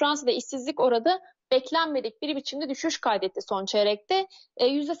 Çünkü Fransa'da işsizlik oranı beklenmedik bir biçimde düşüş kaydetti son çeyrekte.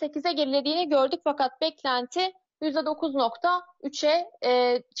 %8'e gerilediğini gördük fakat beklenti %9.3'e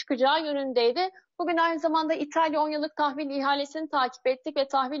çıkacağı yönündeydi. Bugün aynı zamanda İtalya 10 yıllık tahvil ihalesini takip ettik ve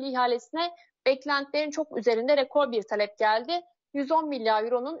tahvil ihalesine beklentilerin çok üzerinde rekor bir talep geldi. 110 milyar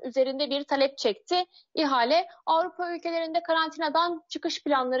euronun üzerinde bir talep çekti ihale. Avrupa ülkelerinde karantinadan çıkış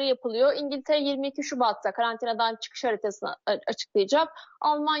planları yapılıyor. İngiltere 22 Şubat'ta karantinadan çıkış haritasını açıklayacak.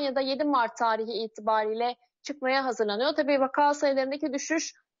 Almanya'da 7 Mart tarihi itibariyle çıkmaya hazırlanıyor. Tabii vaka sayılarındaki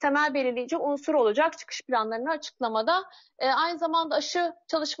düşüş temel belirleyici unsur olacak çıkış planlarını açıklamada. Aynı zamanda aşı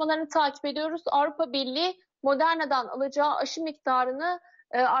çalışmalarını takip ediyoruz. Avrupa Birliği Moderna'dan alacağı aşı miktarını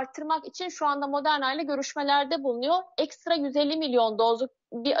arttırmak için şu anda Moderna ile görüşmelerde bulunuyor. Ekstra 150 milyon dozluk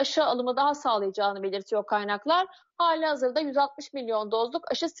bir aşı alımı daha sağlayacağını belirtiyor kaynaklar. Halihazırda 160 milyon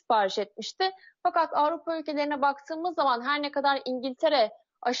dozluk aşı sipariş etmişti. Fakat Avrupa ülkelerine baktığımız zaman her ne kadar İngiltere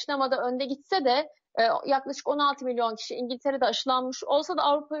aşılamada önde gitse de yaklaşık 16 milyon kişi İngiltere'de aşılanmış olsa da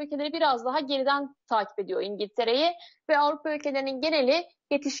Avrupa ülkeleri biraz daha geriden takip ediyor İngiltere'yi ve Avrupa ülkelerinin geneli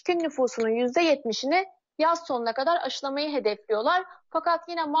yetişkin nüfusunun %70'ini yaz sonuna kadar aşılamayı hedefliyorlar. Fakat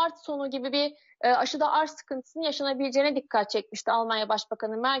yine Mart sonu gibi bir aşıda arz sıkıntısının yaşanabileceğine dikkat çekmişti Almanya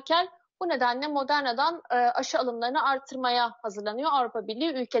Başbakanı Merkel. Bu nedenle Moderna'dan aşı alımlarını artırmaya hazırlanıyor Avrupa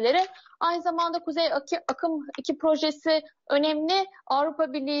Birliği ülkeleri. Aynı zamanda Kuzey Akım 2 projesi önemli.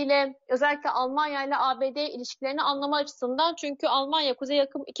 Avrupa Birliği ile özellikle Almanya ile ABD ilişkilerini anlama açısından. Çünkü Almanya Kuzey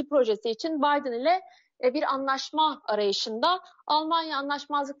Akım 2 projesi için Biden ile bir anlaşma arayışında. Almanya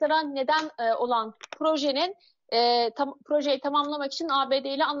anlaşmazlıklara neden olan projeyi tamamlamak için ABD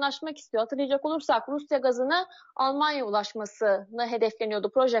ile anlaşmak istiyor. Hatırlayacak olursak Rusya gazını Almanya'ya ulaşmasını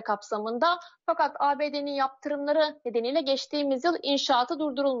hedefleniyordu proje kapsamında. Fakat ABD'nin yaptırımları nedeniyle geçtiğimiz yıl inşaatı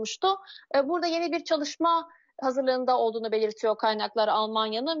durdurulmuştu. Burada yeni bir çalışma hazırlığında olduğunu belirtiyor kaynaklar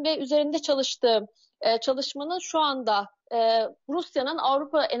Almanya'nın ve üzerinde çalıştığı çalışmanın şu anda Rusya'nın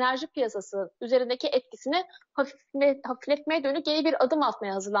Avrupa enerji piyasası üzerindeki etkisini hafifletmeye dönük yeni bir adım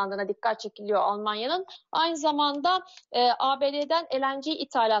atmaya hazırlandığına dikkat çekiliyor Almanya'nın. Aynı zamanda ABD'den LNG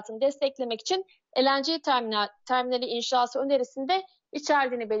ithalatını desteklemek için LNG terminali inşası önerisinde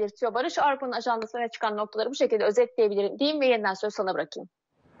içerdiğini belirtiyor Barış. Avrupa'nın ajandasına çıkan noktaları bu şekilde özetleyebilirim diyeyim ve yeniden söz sana bırakayım.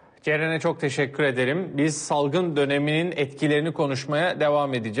 Ceren'e çok teşekkür ederim. Biz salgın döneminin etkilerini konuşmaya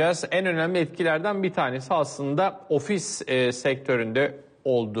devam edeceğiz. En önemli etkilerden bir tanesi aslında ofis sektöründe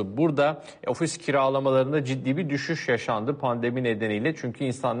oldu. Burada ofis kiralamalarında ciddi bir düşüş yaşandı pandemi nedeniyle. Çünkü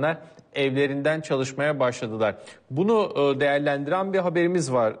insanlar evlerinden çalışmaya başladılar. Bunu değerlendiren bir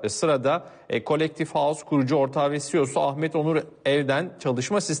haberimiz var sırada. Collective House kurucu ortağı ve CEO'su Ahmet Onur Evden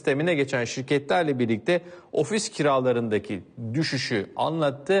çalışma sistemine geçen şirketlerle birlikte ofis kiralarındaki düşüşü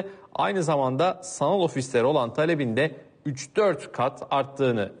anlattı. Aynı zamanda sanal ofislere olan talebin de 3-4 kat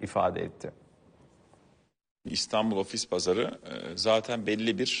arttığını ifade etti. İstanbul ofis pazarı zaten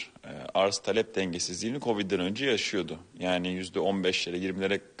belli bir arz talep dengesizliğini Covid'den önce yaşıyordu. Yani %15'lere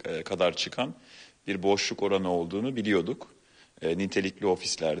 20'lere kadar çıkan bir boşluk oranı olduğunu biliyorduk nitelikli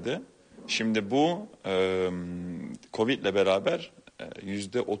ofislerde. Şimdi bu Covid'le beraber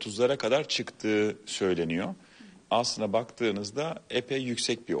 %30'lara kadar çıktığı söyleniyor. Aslına baktığınızda epey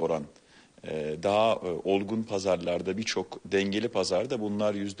yüksek bir oran. Daha olgun pazarlarda birçok dengeli pazarda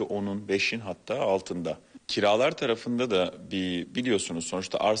bunlar %10'un 5'in hatta altında. Kiralar tarafında da biliyorsunuz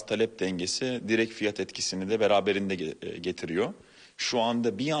sonuçta arz talep dengesi direkt fiyat etkisini de beraberinde getiriyor. Şu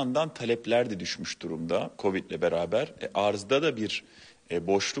anda bir yandan talepler de düşmüş durumda Covid'le beraber. Arzda da bir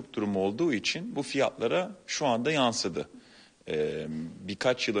boşluk durumu olduğu için bu fiyatlara şu anda yansıdı.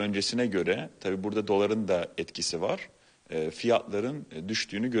 Birkaç yıl öncesine göre tabii burada doların da etkisi var. Fiyatların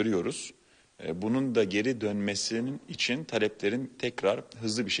düştüğünü görüyoruz. Bunun da geri dönmesinin için taleplerin tekrar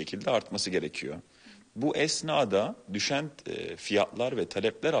hızlı bir şekilde artması gerekiyor. Bu esnada düşen fiyatlar ve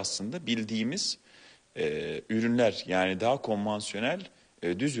talepler aslında bildiğimiz ürünler yani daha konvansiyonel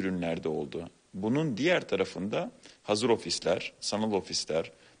düz ürünlerde oldu. Bunun diğer tarafında hazır ofisler, sanal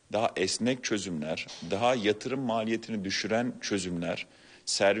ofisler, daha esnek çözümler, daha yatırım maliyetini düşüren çözümler,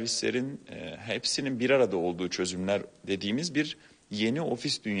 servislerin hepsinin bir arada olduğu çözümler dediğimiz bir yeni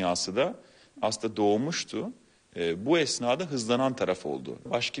ofis dünyası da aslında doğmuştu. Bu esnada hızlanan taraf oldu.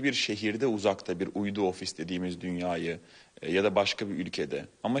 Başka bir şehirde uzakta bir uydu ofis dediğimiz dünyayı ya da başka bir ülkede.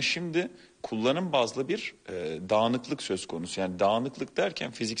 Ama şimdi kullanım bazlı bir dağınıklık söz konusu. Yani dağınıklık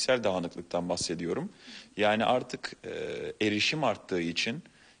derken fiziksel dağınıklıktan bahsediyorum. Yani artık erişim arttığı için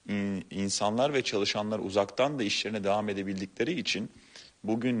insanlar ve çalışanlar uzaktan da işlerine devam edebildikleri için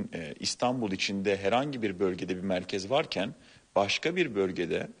bugün İstanbul içinde herhangi bir bölgede bir merkez varken başka bir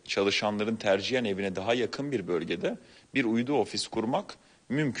bölgede çalışanların tercihen evine daha yakın bir bölgede bir uydu ofis kurmak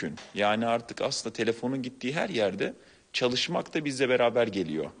mümkün. Yani artık aslında telefonun gittiği her yerde çalışmak da bizle beraber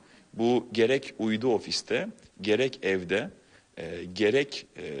geliyor. Bu gerek uydu ofiste, gerek evde, gerek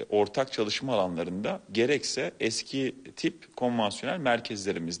ortak çalışma alanlarında, gerekse eski tip konvansiyonel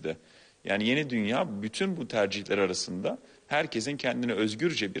merkezlerimizde. Yani yeni dünya bütün bu tercihler arasında herkesin kendine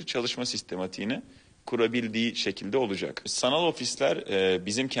özgürce bir çalışma sistematiğini kurabildiği şekilde olacak. Sanal ofisler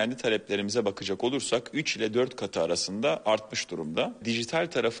bizim kendi taleplerimize bakacak olursak 3 ile 4 katı arasında artmış durumda. Dijital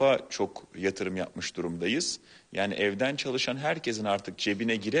tarafa çok yatırım yapmış durumdayız. Yani evden çalışan herkesin artık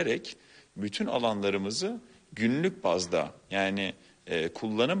cebine girerek bütün alanlarımızı günlük bazda, yani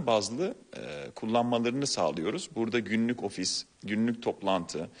kullanım bazlı kullanmalarını sağlıyoruz. Burada günlük ofis, günlük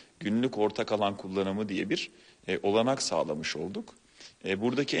toplantı, günlük ortak alan kullanımı diye bir olanak sağlamış olduk.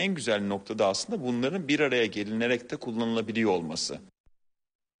 Buradaki en güzel nokta da aslında bunların bir araya gelinerek de kullanılabiliyor olması.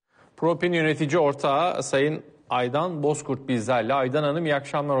 PROF'in yönetici ortağı Sayın Aydan Bozkurt bizlerle. Aydan Hanım, iyi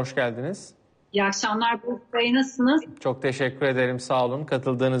akşamlar, hoş geldiniz. İyi akşamlar Burç Bey, nasılsınız? Çok teşekkür ederim, sağ olun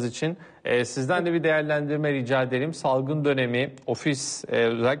katıldığınız için. Sizden de bir değerlendirme rica edelim. Salgın dönemi ofis,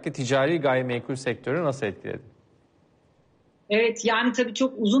 özellikle ticari gayrimenkul sektörü nasıl etkiledi? Evet, yani tabii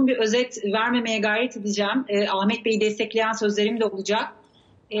çok uzun bir özet vermemeye gayret edeceğim. Ahmet Bey'i destekleyen sözlerim de olacak.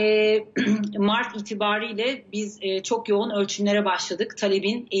 Mart itibariyle biz çok yoğun ölçümlere başladık.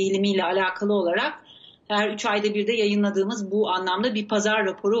 Talebin eğilimiyle alakalı olarak her 3 ayda bir de yayınladığımız bu anlamda bir pazar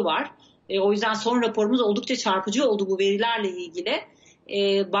raporu var. O yüzden son raporumuz oldukça çarpıcı oldu bu verilerle ilgili.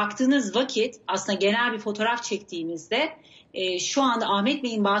 Baktığınız vakit aslında genel bir fotoğraf çektiğimizde şu anda Ahmet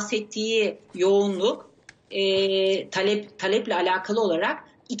Bey'in bahsettiği yoğunluk taleple alakalı olarak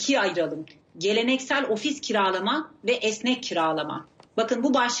ikiye ayıralım. Geleneksel ofis kiralama ve esnek kiralama. Bakın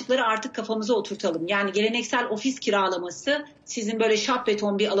bu başlıkları artık kafamıza oturtalım. Yani geleneksel ofis kiralaması sizin böyle şap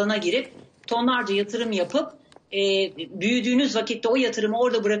beton bir alana girip tonlarca yatırım yapıp büyüdüğünüz vakitte o yatırımı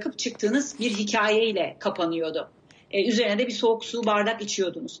orada bırakıp çıktığınız bir hikayeyle kapanıyordu. Üzerine de bir soğuk su bardak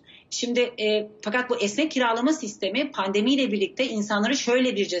içiyordunuz. Şimdi fakat bu esnek kiralama sistemi pandemiyle birlikte insanları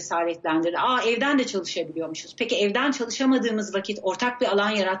şöyle bir cesaretlendirdi. Evden de çalışabiliyormuşuz. Peki evden çalışamadığımız vakit ortak bir alan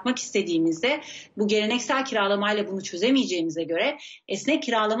yaratmak istediğimizde bu geleneksel kiralamayla bunu çözemeyeceğimize göre esnek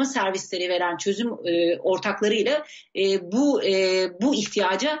kiralama servisleri veren çözüm ortaklarıyla bu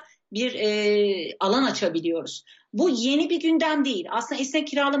ihtiyaca bir alan açabiliyoruz. Bu yeni bir gündem değil. Aslında esnek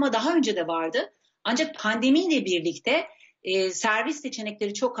kiralama daha önce de vardı. Ancak pandemiyle birlikte servis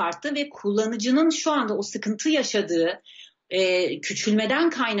seçenekleri çok arttı ve kullanıcının şu anda o sıkıntı yaşadığı küçülmeden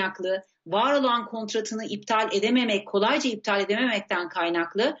kaynaklı var olan kontratını kolayca iptal edememekten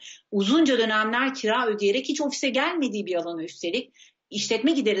kaynaklı uzunca dönemler kira ödeyerek hiç ofise gelmediği bir alana üstelik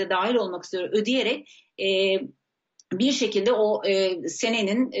işletme gideri de dahil olmak üzere ödeyerek bir şekilde o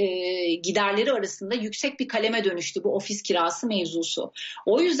senenin giderleri arasında yüksek bir kaleme dönüştü bu ofis kirası mevzusu.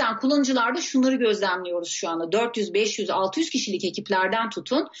 O yüzden kullanıcılarda şunları gözlemliyoruz şu anda. 400, 500, 600 kişilik ekiplerden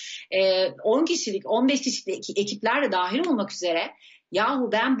tutun 10 kişilik, 15 kişilik ekipler de dahil olmak üzere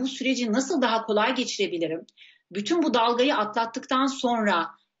yahu ben bu süreci nasıl daha kolay geçirebilirim? Bütün bu dalgayı atlattıktan sonra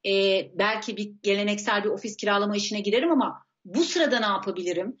belki bir geleneksel bir ofis kiralama işine girerim ama bu sırada ne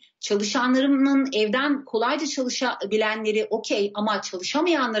yapabilirim? Çalışanlarımın evden kolayca çalışabilenleri okey ama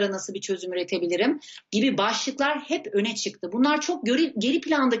çalışamayanlara nasıl bir çözüm üretebilirim? Gibi başlıklar hep öne çıktı. Bunlar çok geri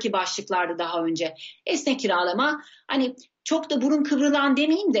plandaki başlıklardı daha önce. Esnek kiralama hani çok da burun kıvrılan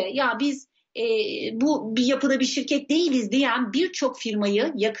demeyeyim de ya biz bu bir yapıda bir şirket değiliz diyen birçok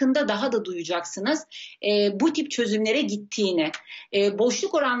firmayı yakında daha da duyacaksınız. Bu tip çözümlere gittiğini.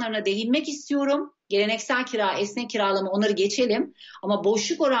 Boşluk oranlarına değinmek istiyorum. Geleneksel kira, esnek kiralama onları geçelim ama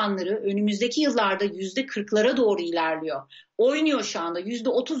boşluk oranları önümüzdeki yıllarda %40'lara doğru ilerliyor. Oynuyor şu anda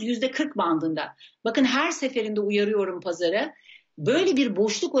 %30, %40 bandında. Bakın her seferinde uyarıyorum pazarı. Böyle bir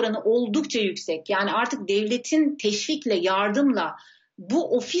boşluk oranı oldukça yüksek. Yani artık devletin teşvikle, yardımla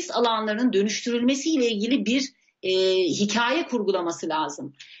bu ofis alanlarının dönüştürülmesiyle ilgili bir hikaye kurgulaması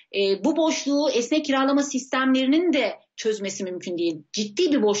lazım. Bu boşluğu esnek kiralama sistemlerinin de çözmesi mümkün değil.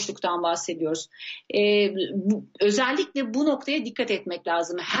 Ciddi bir boşluktan bahsediyoruz. Özellikle bu noktaya dikkat etmek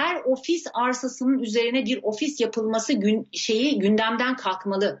lazım. Her ofis arsasının üzerine bir ofis yapılması gündemden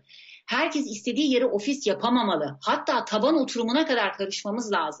kalkmalı. Herkes istediği yere ofis yapamamalı. Hatta taban oturumuna kadar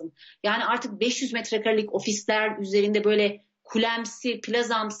karışmamız lazım. Yani artık 500 metrekarelik ofisler üzerinde böyle kulemsi,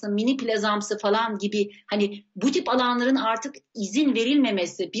 plazamsı, mini plazamsı falan gibi hani bu tip alanların artık izin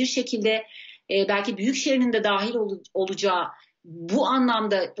verilmemesi bir şekilde belki Büyükşehir'in de dahil olacağı bu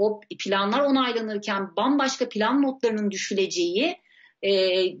anlamda o planlar onaylanırken bambaşka plan notlarının düşüleceği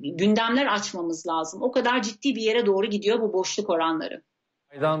gündemler açmamız lazım. O kadar ciddi bir yere doğru gidiyor bu boşluk oranları.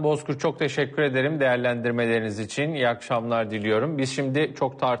 Aydan Bozkurt, çok teşekkür ederim değerlendirmeleriniz için. İyi akşamlar diliyorum. Biz şimdi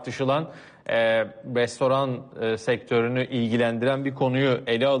çok tartışılan restoran sektörünü ilgilendiren bir konuyu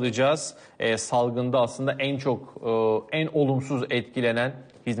ele alacağız. Salgında aslında en olumsuz etkilenen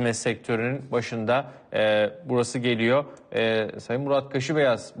hizmet sektörünün başında burası geliyor. Sayın Murat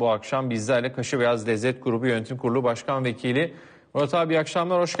Kaşıbeyaz bu akşam bizlerle, Kaşıbeyaz Lezzet Grubu Yönetim Kurulu Başkan Vekili. Murat abi iyi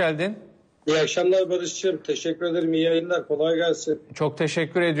akşamlar, hoş geldin. İyi akşamlar Barış'cığım. Teşekkür ederim. İyi yayınlar. Kolay gelsin. Çok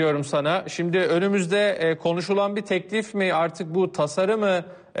teşekkür ediyorum sana. Şimdi önümüzde konuşulan bir teklif mi? Artık bu tasarı mı?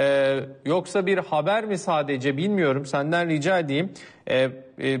 Yoksa bir haber mi sadece, bilmiyorum. Senden rica edeyim.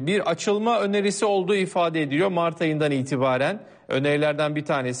 Bir açılma önerisi olduğu ifade ediliyor Mart ayından itibaren. Önerilerden bir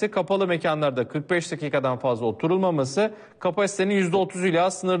tanesi kapalı mekanlarda 45 dakikadan fazla oturulmaması, kapasitenin %30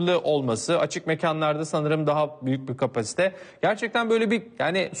 ile sınırlı olması, açık mekanlarda sanırım daha büyük bir kapasite. Gerçekten böyle bir,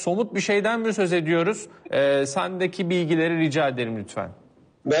 yani somut bir şeyden mi söz ediyoruz? Sendeki bilgileri rica ederim lütfen.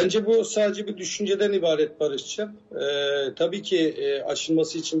 Bence bu sadece bir düşünceden ibaret Barış'cığım. Tabii ki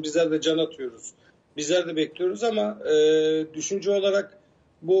aşılması için bizler de can atıyoruz. Bizler de bekliyoruz ama düşünce olarak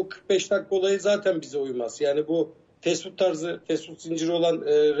bu 45 dakika olayı zaten bize uymaz. Yani bu fast food tarzı, fast food zinciri olan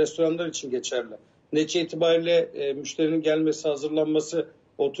restoranlar için geçerli. Netice itibariyle müşterinin gelmesi, hazırlanması,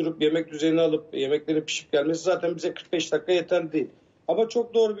 oturup yemek düzenini alıp yemeklerin pişip gelmesi zaten bize 45 dakika yeterli değil. Ama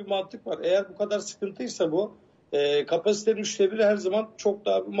çok doğru bir mantık var. Eğer bu kadar sıkıntıysa bu, kapasitenin 3'te 1'i her zaman çok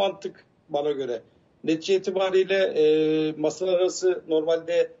daha bir mantık bana göre. Netice itibariyle masalar arası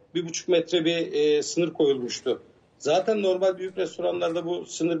normalde 1,5 metre bir sınır koyulmuştu. Zaten normal büyük restoranlarda bu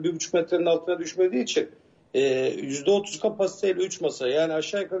sınır 1,5 metrenin altına düşmediği için %30 kapasiteyle 3 masa, yani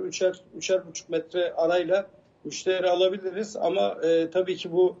aşağı yukarı 3,5 metre arayla müşteri alabiliriz. Ama tabii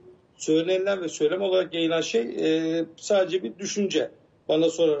ki bu söylenilen ve söylem olarak yayılan şey sadece bir düşünce bana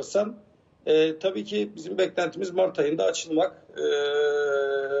sorarsan. Tabii ki bizim beklentimiz Mart ayında açılmak.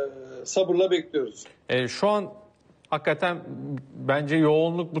 Sabırla bekliyoruz. Şu an hakikaten bence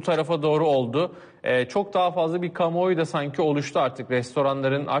yoğunluk bu tarafa doğru oldu. Çok daha fazla bir kamuoyu da sanki oluştu artık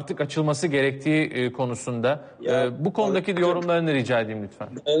restoranların artık açılması gerektiği konusunda. Bu konudaki yorumlarını rica edeyim lütfen.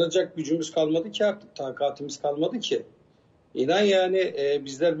 Dayanacak gücümüz kalmadı ki artık, takatimiz kalmadı ki. İnan yani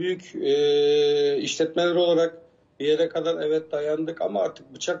bizler büyük işletmeler olarak bir yere kadar evet dayandık ama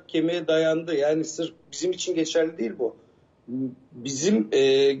artık bıçak kemiğe dayandı. Yani sırf bizim için geçerli değil bu. Bizim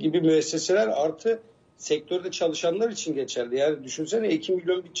gibi müesseseler artı sektörde çalışanlar için geçerli. Yani düşünsene 2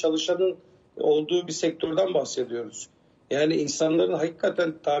 milyon bir çalışanın olduğu bir sektörden bahsediyoruz. Yani insanların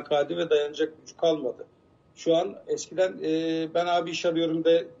hakikaten takati ve dayanacak gücü kalmadı. Şu an eskiden ben abi iş arıyorum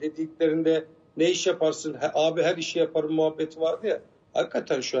dediklerinde ne iş yaparsın? Abi her işi yaparım muhabbeti vardı ya.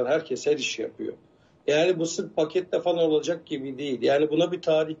 Hakikaten şu an herkes her işi yapıyor. Yani bu sırf pakette falan olacak gibi değil. Yani buna bir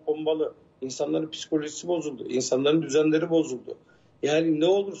tarih konmalı. İnsanların psikolojisi bozuldu. İnsanların düzenleri bozuldu. Yani ne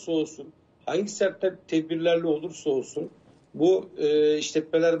olursa olsun, hangi sert tedbirlerle olursa olsun bu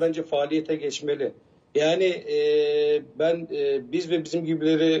işletmeler bence faaliyete geçmeli. Yani ben biz ve bizim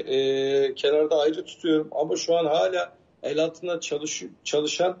gibileri kenarda ayrı tutuyorum. Ama şu an hala el altında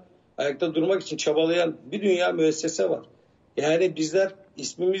çalışan, ayakta durmak için çabalayan bir dünya müessese var. Yani bizler,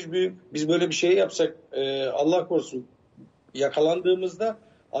 ismimiz büyük. Biz böyle bir şey yapsak Allah korusun yakalandığımızda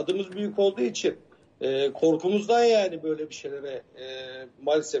adımız büyük olduğu için korkumuzdan yani böyle bir şeylere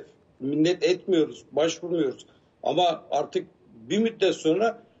maalesef minnet etmiyoruz, başvurmuyoruz. Ama artık bir müddet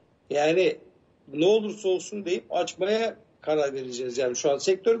sonra yani ne olursa olsun deyip açmaya karar vereceğiz. Yani şu an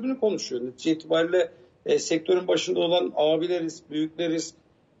sektör bunu konuşuyor. Netice itibariyle sektörün başında olan abileriz, büyükleriz.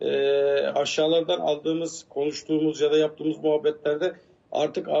 Aşağılardan aldığımız, konuştuğumuz ya da yaptığımız muhabbetlerde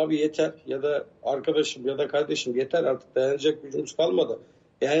artık abi yeter ya da arkadaşım ya da kardeşim yeter, artık dayanacak gücümüz kalmadı.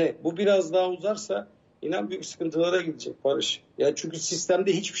 Yani bu biraz daha uzarsa inan büyük sıkıntılara gidecek Barış. Yani çünkü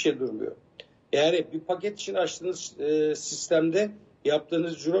sistemde hiçbir şey durmuyor. Yani bir paket için açtığınız sistemde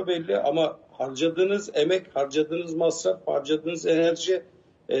yaptığınız ciro belli ama harcadığınız emek, harcadığınız masraf, harcadığınız enerji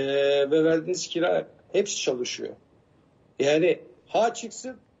ve verdiğiniz kira hepsi çalışıyor. Yani ha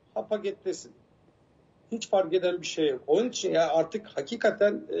çıksın ha paketlesin. Hiç fark eden bir şey yok. Onun için ya artık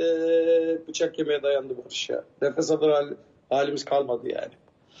hakikaten bıçak yemeye dayandı Barış ya. Nefes alır halimiz kalmadı yani.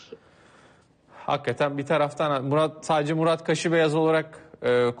 Hakikaten bir taraftan sadece Murat Kaşıbeyaz olarak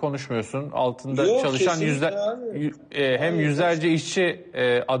konuşmuyorsun. Altında çalışan hem yüzlerce işçi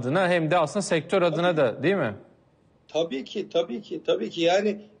adına hem de aslında sektör adına da, değil mi? Tabii ki.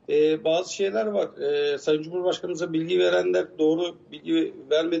 Yani bazı şeyler var. Sayın Cumhurbaşkanımıza bilgi verenler doğru bilgi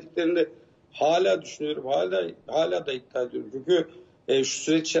vermediklerini hala düşünüyorum. Hala da iddia ediyorum. Çünkü şu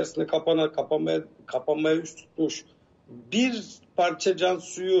süreç içerisinde kapanmaya üst tutmuş bir parça can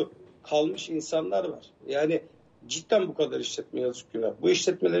suyu kalmış insanlar var. Yani cidden bu kadar işletme yazık günah. Bu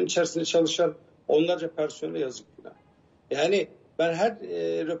işletmelerin içerisinde çalışan onlarca personele yazık günah. Yani ben her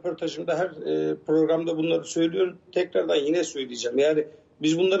röportajımda, her programda bunları söylüyorum. Tekrardan yine söyleyeceğim. Yani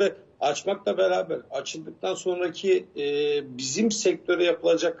biz bunları açmakla beraber açıldıktan sonraki bizim sektöre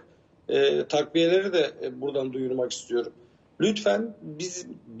yapılacak takviyeleri de buradan duyurmak istiyorum. Lütfen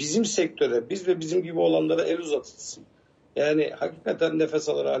bizim sektöre, biz ve bizim gibi olanlara el uzatılsın. Yani hakikaten nefes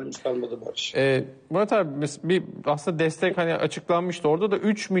alır halimiz kalmadı Barış. Murat abi bir aslında destek hani açıklanmıştı. Orada da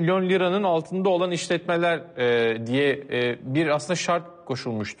 3 milyon liranın altında olan işletmeler diye bir aslında şart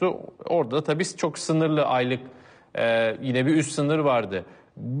koşulmuştu. Orada da tabii çok sınırlı aylık yine bir üst sınır vardı.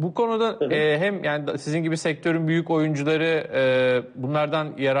 Bu konuda hem yani sizin gibi sektörün büyük oyuncuları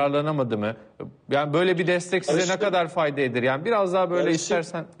bunlardan yararlanamadı mı? Yani böyle bir destek size ne kadar fayda eder? Yani biraz daha böyle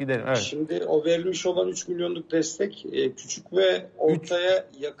istersen gidelim. Evet. Şimdi o verilmiş olan 3 milyonluk destek küçük ve ortaya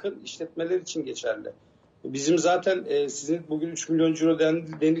yakın işletmeler için geçerli. Bizim zaten sizin bugün 3 milyon ciro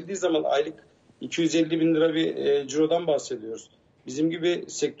denildiği zaman aylık 250 bin lira bir cirodan bahsediyoruz. Bizim gibi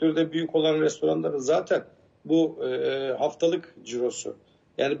sektörde büyük olan restoranların zaten bu haftalık cirosu.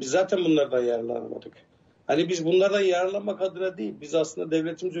 Yani biz zaten bunlardan yararlanamadık. Hani biz bunlardan yararlanmak adına değil, biz aslında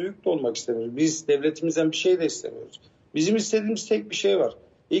devletimize yük de olmak istemiyoruz. Biz devletimizden bir şey de istemiyoruz. Bizim istediğimiz tek bir şey var.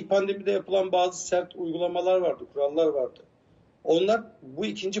 İlk pandemide yapılan bazı sert uygulamalar vardı, kurallar vardı. Onlar bu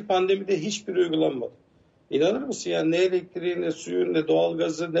ikinci pandemide hiçbir uygulanmadı. İnanır mısın yani ne elektriği, ne suyu, ne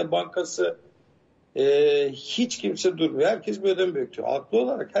doğalgazı, ne bankası hiç kimse durmuyor. Herkes bir ödeme bekliyor. Haklı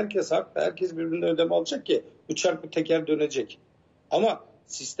olarak herkes haklı. Herkes birbirinden ödeme alacak ki bu çark bu teker dönecek. Ama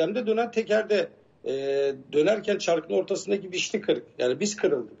sistemde dönen tekerde dönerken çarkın ortasındaki dişli kırık. Yani biz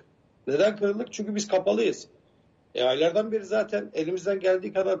kırıldık. Neden kırıldık? Çünkü biz kapalıyız. Aylardan beri zaten elimizden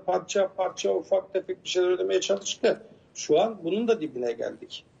geldiği kadar parça ufak tefek bir şeyler ödemeye çalıştık. Şu an bunun da dibine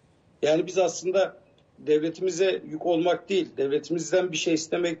geldik. Yani biz aslında devletimize yük olmak değil, devletimizden bir şey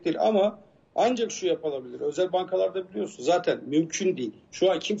istemek değil ama ancak şu yapılabilir. Özel bankalarda biliyorsun zaten mümkün değil.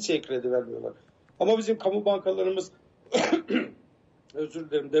 Şu an kimseye kredi vermiyorlar. Ama bizim kamu bankalarımız özür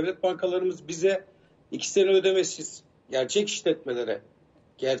dilerim, devlet bankalarımız bize 2 sene ödemesiz gerçek işletmelere,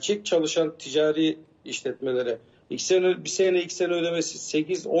 gerçek çalışan ticari işletmelere 2 sene ödemesiz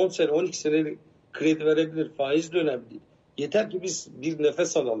 8, 10 sene, 12 senelik kredi verebilir. Faiz de önemli değil. Yeter ki biz bir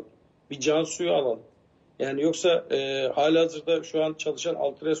nefes alalım. Bir can suyu alalım. Yani yoksa halihazırda şu an çalışan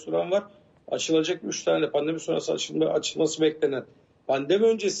 6 restoran var. Açılacak 3 tane pandemi sonrası açılması beklenen. Pandemi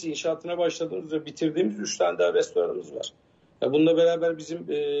öncesi inşaatına başladığımız ve bitirdiğimiz 3 tane daha restoranımız var. Ya bununla beraber bizim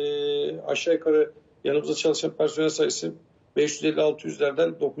aşağı yukarı yanımızda çalışan personel sayısı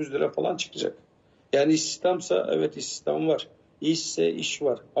 550-600'lerden 900 lira falan çıkacak. Yani istihdamsa evet istihdam var. İşse iş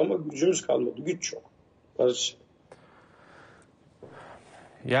var. Ama gücümüz kalmadı. Güç çok. Barış.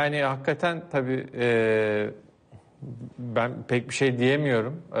 Yani hakikaten tabii ben pek bir şey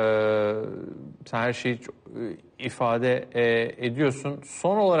diyemiyorum. Sen her şeyi ifade ediyorsun.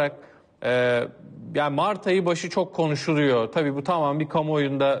 Son olarak yani Mart ayı başı çok konuşuluyor. Tabii bu tamam bir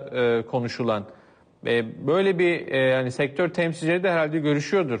kamuoyunda konuşulan. Böyle bir yani sektör temsilcileri de herhalde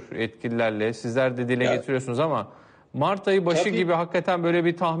görüşüyordur yetkililerle. Sizler de dile getiriyorsunuz ama Mart ayı başı gibi hakikaten böyle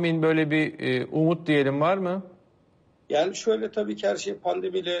bir tahmin, böyle bir umut diyelim var mı? Yani şöyle tabii ki her şey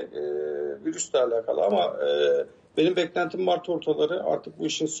pandemiyle virüsle alakalı ama benim beklentim Mart ortaları artık bu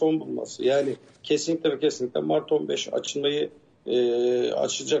işin son bulması. Yani kesinlikle ve kesinlikle Mart 15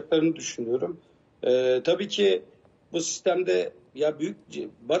 açılacaklarını düşünüyorum. Tabii ki bu sistemde ya büyük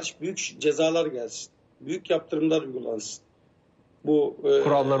cezalar gelsin. Büyük yaptırımlar uygulansın. Bu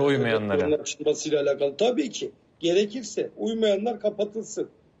kurallara uymayanlara açılmasıyla alakalı tabii ki gerekirse uymayanlar kapatılsın.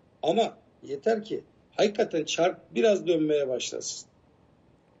 Ama yeter ki hakikaten çark biraz dönmeye başlasın.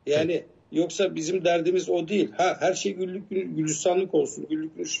 Yani yoksa bizim derdimiz o değil. Her şey gülistanlık olsun,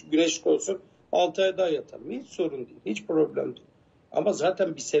 güneşlik olsun. 6 ay daha yatalım. Hiç sorun değil. Hiç problem değil. Ama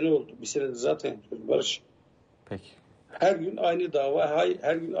zaten bir sene oldu. Bir senede zaten yapıyoruz Barış. Peki. Her gün aynı dava,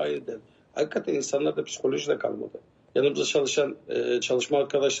 her gün aynı dert. Hakikaten insanlarda psikoloji de kalmadı. Yanımızda çalışan çalışma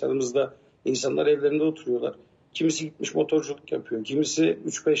arkadaşlarımız da insanlar evlerinde oturuyorlar. Kimisi gitmiş motorculuk yapıyor. Kimisi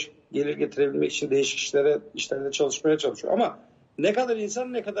 3-5 gelir getirebilmek için değişik işlerde çalışmaya çalışıyor. Ama ne kadar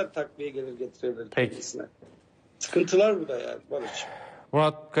insan ne kadar takviye gelir getirebilir kendisine. Sıkıntılar burada yani Barış.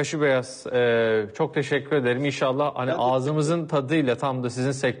 Murat Kaşıbeyaz çok teşekkür ederim. İnşallah hani ağzımızın tadıyla tam da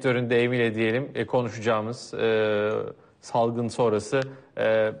sizin sektörün deyimiyle diyelim konuşacağımız salgın sonrası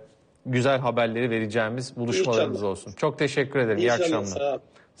güzel haberleri vereceğimiz buluşmalarımız İnşallah olsun. Çok teşekkür ederim. İnşallah, İyi akşamlar. Sağ ol.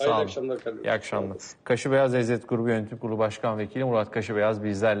 Hayırlı akşamlar kardeşim. İyi akşamlar. Kaşıbeyaz Lezzet Grubu Yönetim Kurulu Başkan Vekili Murat Kaşıbeyaz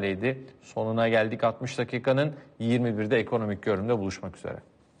bizlerleydi. Sonuna geldik. 60 dakikanın 21'de ekonomik görünümde buluşmak üzere.